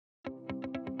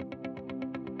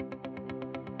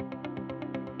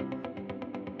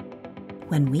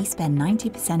When we spend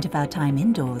 90% of our time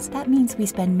indoors, that means we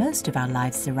spend most of our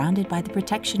lives surrounded by the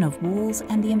protection of walls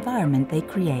and the environment they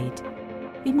create.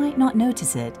 We might not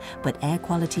notice it, but air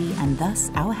quality and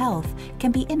thus our health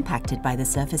can be impacted by the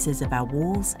surfaces of our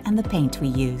walls and the paint we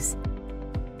use.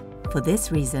 For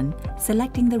this reason,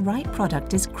 selecting the right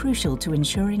product is crucial to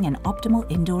ensuring an optimal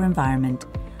indoor environment.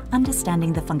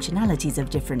 Understanding the functionalities of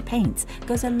different paints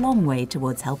goes a long way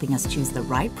towards helping us choose the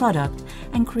right product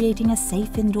and creating a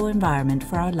safe indoor environment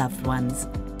for our loved ones.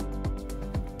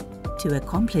 To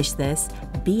accomplish this,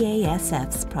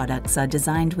 BASF's products are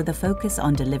designed with a focus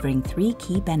on delivering 3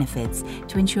 key benefits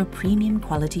to ensure premium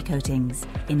quality coatings.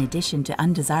 In addition to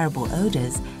undesirable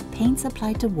odors, paints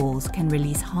applied to walls can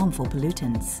release harmful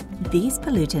pollutants. These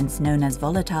pollutants, known as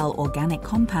volatile organic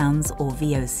compounds or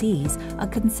VOCs, are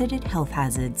considered health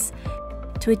hazards.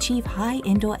 To achieve high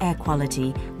indoor air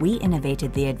quality, we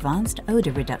innovated the advanced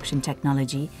odor reduction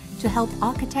technology to help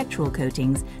architectural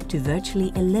coatings to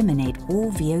virtually eliminate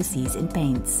all VOCs in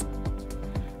paints.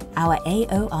 Our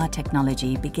AOR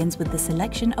technology begins with the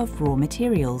selection of raw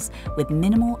materials with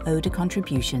minimal odor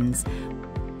contributions,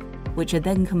 which are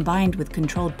then combined with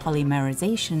controlled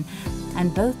polymerization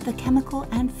and both the chemical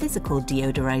and physical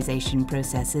deodorization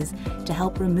processes to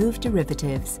help remove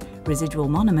derivatives, residual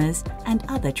monomers, and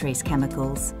other trace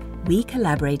chemicals. We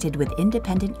collaborated with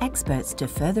independent experts to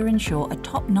further ensure a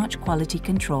top-notch quality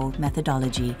control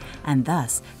methodology and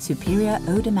thus superior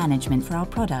odor management for our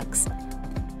products.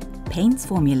 Paints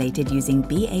formulated using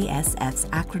BASF's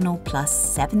EcoPlus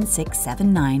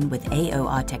 7679 with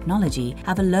AOR technology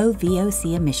have a low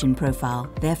VOC emission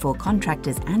profile. Therefore,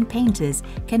 contractors and painters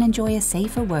can enjoy a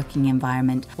safer working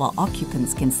environment, while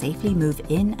occupants can safely move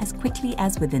in as quickly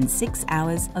as within 6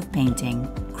 hours of painting.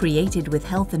 Created with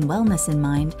health and wellness in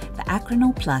mind, the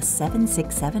EcoPlus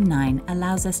 7679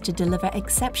 allows us to deliver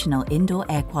exceptional indoor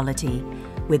air quality.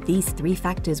 With these 3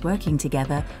 factors working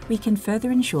together, we can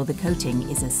further ensure the coating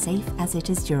is as safe as it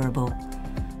is durable.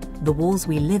 The walls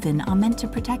we live in are meant to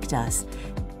protect us.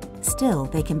 Still,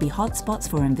 they can be hotspots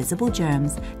for invisible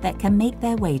germs that can make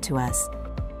their way to us.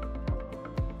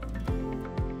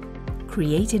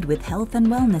 Created with health and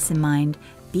wellness in mind,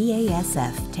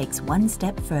 BASF takes one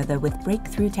step further with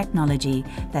breakthrough technology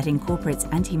that incorporates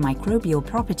antimicrobial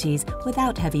properties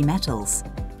without heavy metals.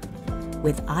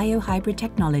 With IO hybrid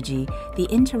technology, the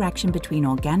interaction between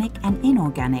organic and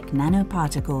inorganic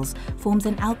nanoparticles forms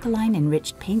an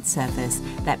alkaline-enriched paint surface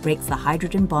that breaks the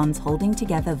hydrogen bonds holding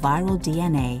together viral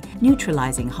DNA,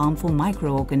 neutralizing harmful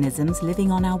microorganisms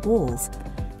living on our walls.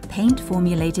 Paint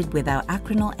formulated with our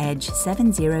Acronyl Edge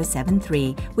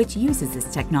 7073, which uses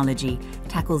this technology,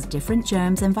 tackles different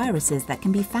germs and viruses that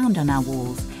can be found on our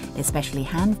walls, especially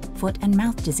hand, foot and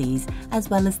mouth disease, as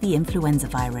well as the influenza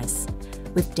virus.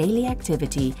 With daily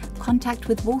activity, contact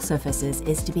with wall surfaces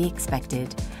is to be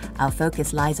expected. Our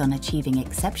focus lies on achieving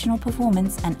exceptional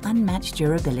performance and unmatched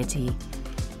durability.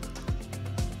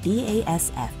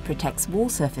 BASF protects wall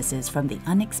surfaces from the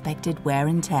unexpected wear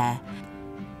and tear.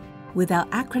 With our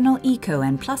Acronyl Eco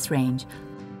and Plus range,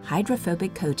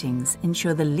 hydrophobic coatings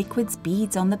ensure the liquids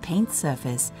beads on the paint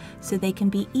surface so they can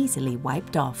be easily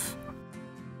wiped off.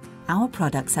 Our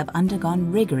products have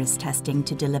undergone rigorous testing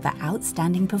to deliver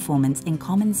outstanding performance in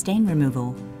common stain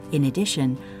removal. In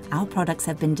addition, our products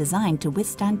have been designed to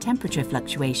withstand temperature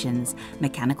fluctuations,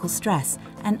 mechanical stress,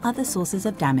 and other sources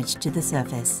of damage to the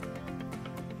surface.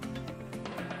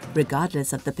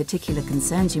 Regardless of the particular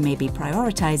concerns you may be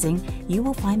prioritizing, you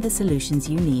will find the solutions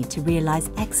you need to realize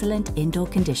excellent indoor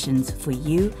conditions for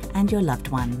you and your loved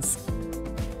ones.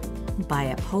 By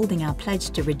upholding our pledge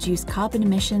to reduce carbon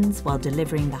emissions while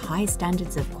delivering the high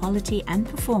standards of quality and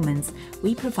performance,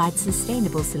 we provide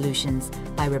sustainable solutions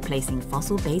by replacing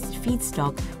fossil-based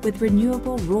feedstock with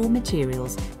renewable raw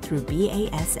materials through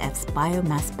BASF's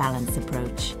biomass balance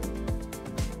approach.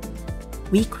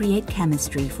 We create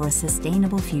chemistry for a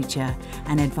sustainable future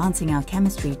and advancing our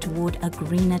chemistry toward a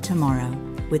greener tomorrow.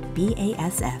 With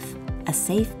BASF, a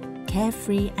safe,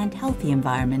 carefree and healthy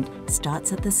environment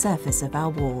starts at the surface of our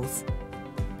walls.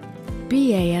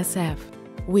 BASF.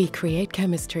 We create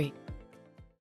chemistry.